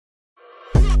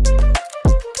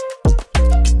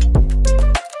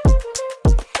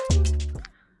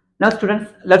Now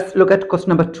students, let's look at question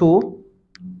number 2.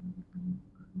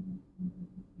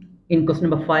 In question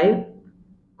number 5,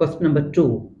 question number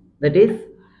 2, that is,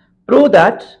 prove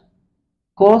that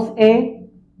cos A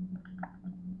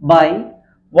by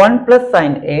 1 plus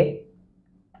sin A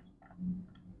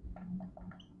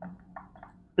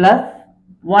plus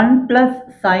 1 plus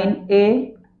sin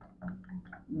A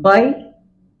by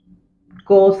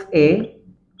cos A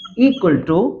equal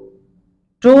to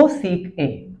 2 sec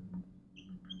A.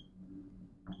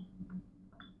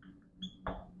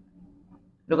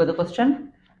 Look at the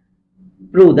question.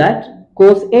 Prove that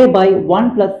cos A by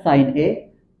 1 plus sin A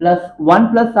plus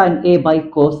 1 plus sin A by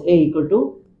cos A equal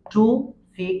to 2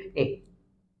 sec A.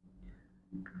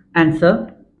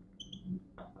 Answer.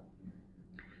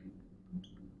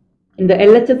 In the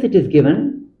LHS it is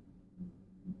given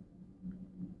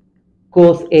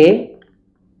cos A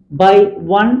by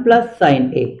 1 plus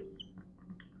sin A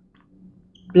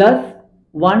plus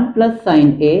 1 plus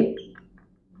sin A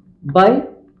by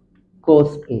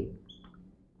cos A.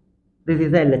 This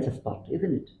is the LHS part,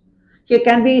 isn't it? Here,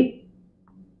 can we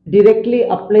directly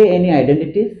apply any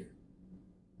identities?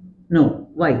 No.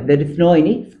 Why? There is no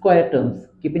any square terms.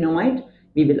 Keep in your mind,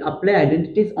 we will apply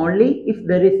identities only if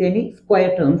there is any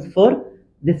square terms for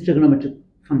this trigonometric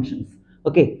functions.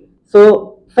 Okay.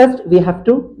 So first we have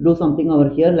to do something over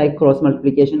here like cross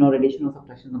multiplication or addition or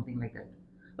subtraction, something like that.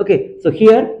 Okay. So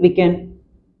here we can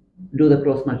do the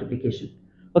cross multiplication.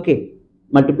 Okay.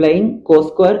 Multiplying cos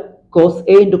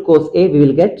A into cos A, we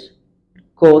will get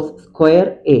cos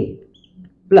square A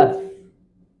plus,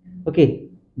 okay,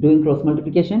 doing cross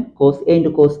multiplication, cos A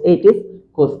into cos A, it is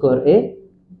cos square A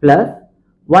plus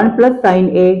 1 plus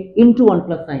sin A into 1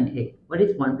 plus sin A. What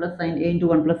is 1 plus sin A into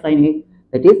 1 plus sin A?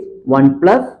 That is 1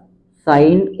 plus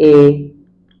sin A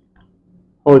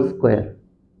whole square.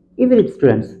 Isn't it,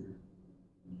 students?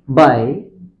 By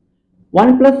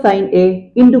 1 plus sin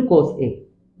A into cos A.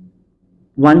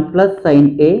 1 plus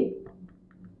sin A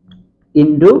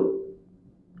into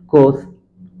cos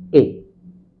A.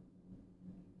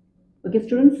 Okay,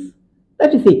 students,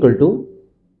 that is equal to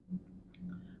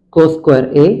cos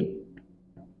square A.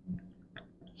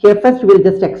 Here first we will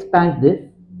just expand this.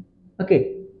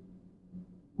 Okay,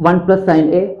 1 plus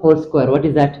sin A whole square. What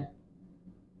is that?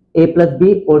 A plus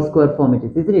B whole square form it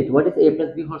is, isn't it? What is A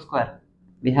plus B whole square?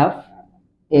 We have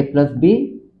A plus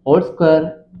B whole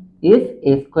square is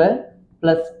A square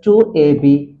plus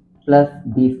 2AB plus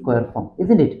B square form,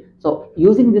 isn't it? So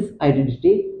using this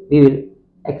identity, we will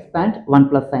expand 1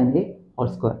 plus sin A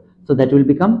whole square. So that will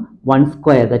become 1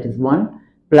 square, that is 1,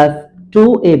 plus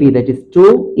 2AB, that is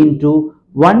 2 into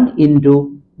 1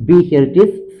 into B, here it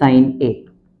is sin A,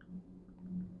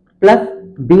 plus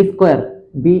B square,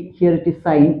 B here it is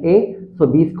sin A, so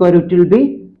B square it will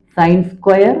be sin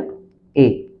square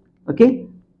A, okay,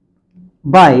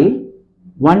 by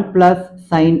 1 plus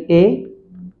sin A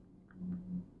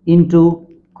into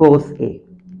cos A.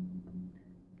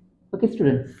 Okay,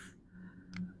 students.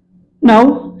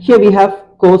 Now here we have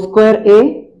cos square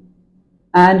A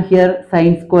and here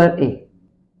sin square A.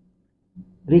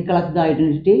 Recollect the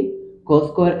identity, cos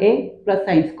square A plus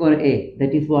sin square A,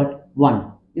 that is what?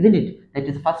 1, isn't it? That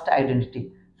is first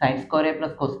identity. Sin square A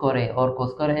plus cos square A or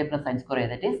cos square A plus sin square A,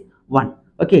 that is 1.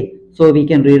 Okay, so we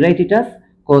can rewrite it as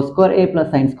cos square A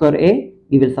plus sin square A.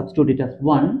 We will substitute it as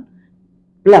 1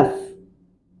 plus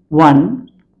 1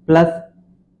 plus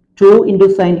 2 into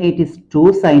sin A, it is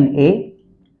 2 sin A,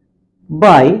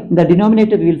 by the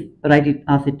denominator we will write it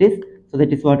as it is, so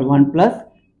that is what? 1 plus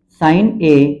sin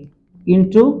A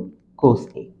into cos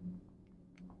A.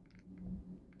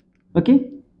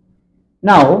 Okay,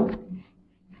 now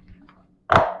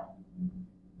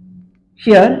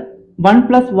here 1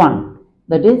 plus 1,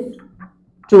 that is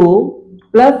 2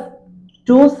 plus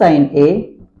 2 sin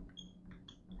A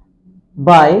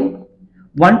by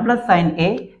 1 plus sin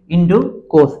A into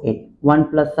cos A.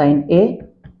 1 plus sin A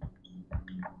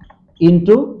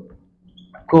into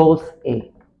cos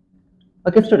A.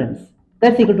 Okay, students,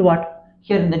 that's equal to what?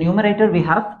 Here in the numerator we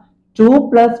have 2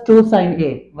 plus 2 sin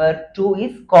A, where 2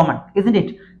 is common, isn't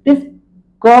it? This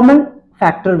common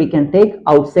factor we can take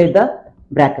outside the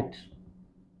bracket.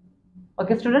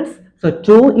 Okay, students, so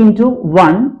 2 into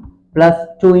 1 plus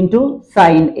 2 into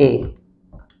sin A,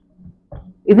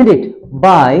 isn't it?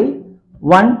 By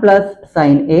 1 plus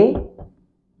sin A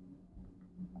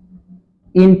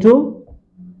into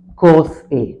cos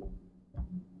A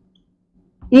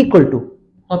equal to,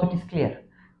 hope it is clear.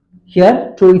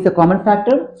 Here 2 is a common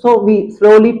factor, so we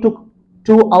slowly took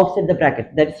 2 outside the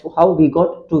bracket. That is how we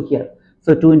got 2 here.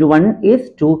 So 2 into 1 is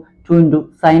 2, 2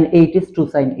 into sin A is 2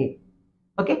 sin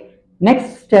A. Okay,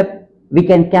 next step we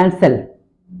can cancel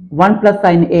 1 plus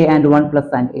sine A and 1 plus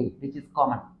sine A, which is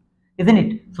common, isn't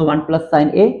it? So 1 plus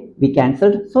sine A we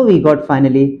cancelled, so we got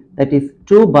finally that is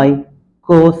 2 by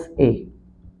cos A.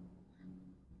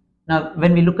 Now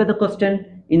when we look at the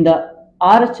question in the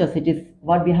RHS, it is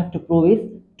what we have to prove is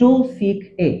 2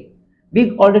 sec A.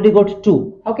 We already got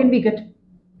 2. How can we get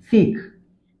sec?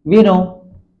 We know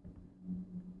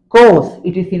cos,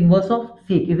 it is inverse of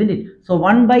sec, isn't it? So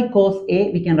 1 by cos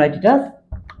A we can write it as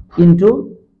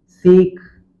into sec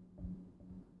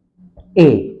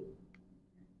A,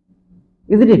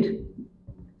 isn't it?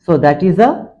 So that is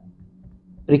a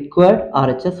required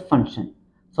RHS function.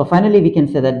 So finally we can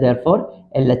say that therefore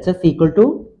LHS equal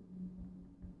to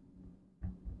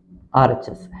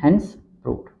RHS, hence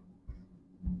proved.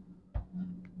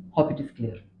 Hope it is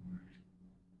clear.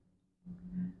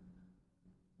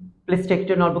 Please take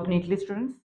your notebook neatly,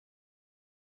 students.